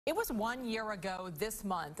It was 1 year ago this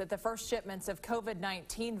month that the first shipments of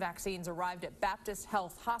COVID-19 vaccines arrived at Baptist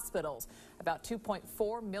Health hospitals. About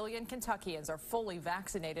 2.4 million Kentuckians are fully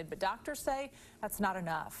vaccinated, but doctors say that's not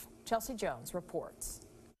enough. Chelsea Jones reports.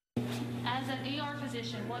 As an ER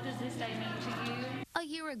physician, what does this day mean to you? A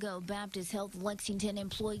year ago, Baptist Health Lexington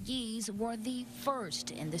employees were the first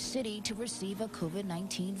in the city to receive a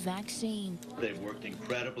COVID-19 vaccine. They've worked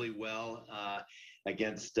incredibly well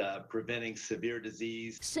against preventing severe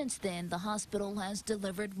disease. Since then, the hospital has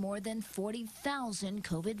delivered more than 40,000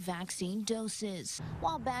 COVID vaccine doses.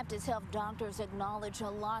 While Baptist Health doctors acknowledge a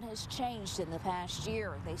lot has changed in the past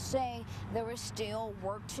year, they say there is still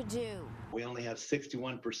work to do. We only have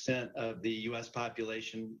 61% of the U.S.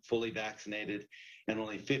 population fully vaccinated and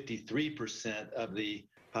only 53% of the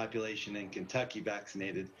population in Kentucky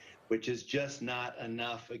vaccinated, which is just not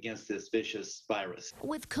enough against this vicious virus.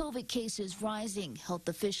 With COVID cases rising, health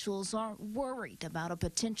officials are worried about a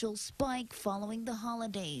potential spike following the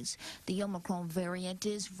holidays. The Omicron variant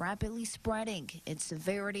is rapidly spreading. Its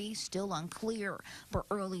severity still unclear, but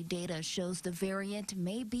early data shows the variant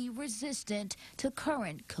may be resistant to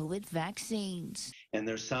current COVID vaccines. And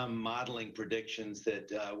there's some modeling predictions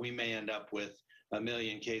that we may end up with 1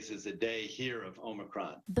 million cases a day here of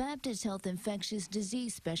Omicron. Baptist Health infectious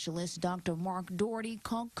disease specialist Dr. Mark Doherty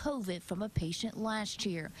caught COVID from a patient last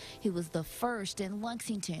year. He was the first in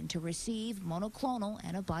Lexington to receive monoclonal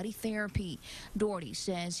antibody therapy. Doherty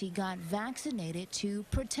says he got vaccinated to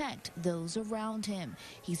protect those around him.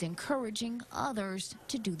 He's encouraging others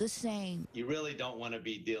to do the same. You really don't want to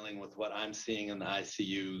be dealing with what I'm seeing in the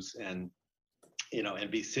ICUs and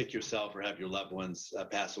be sick yourself or have your loved ones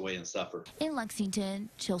pass away and suffer. In Lexington,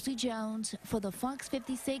 Chelsea Jones for the Fox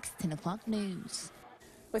 56 10 o'clock news.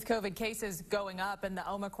 With COVID cases going up and the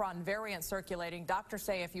Omicron variant circulating, doctors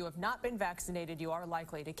say if you have not been vaccinated, you are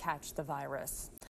likely to catch the virus.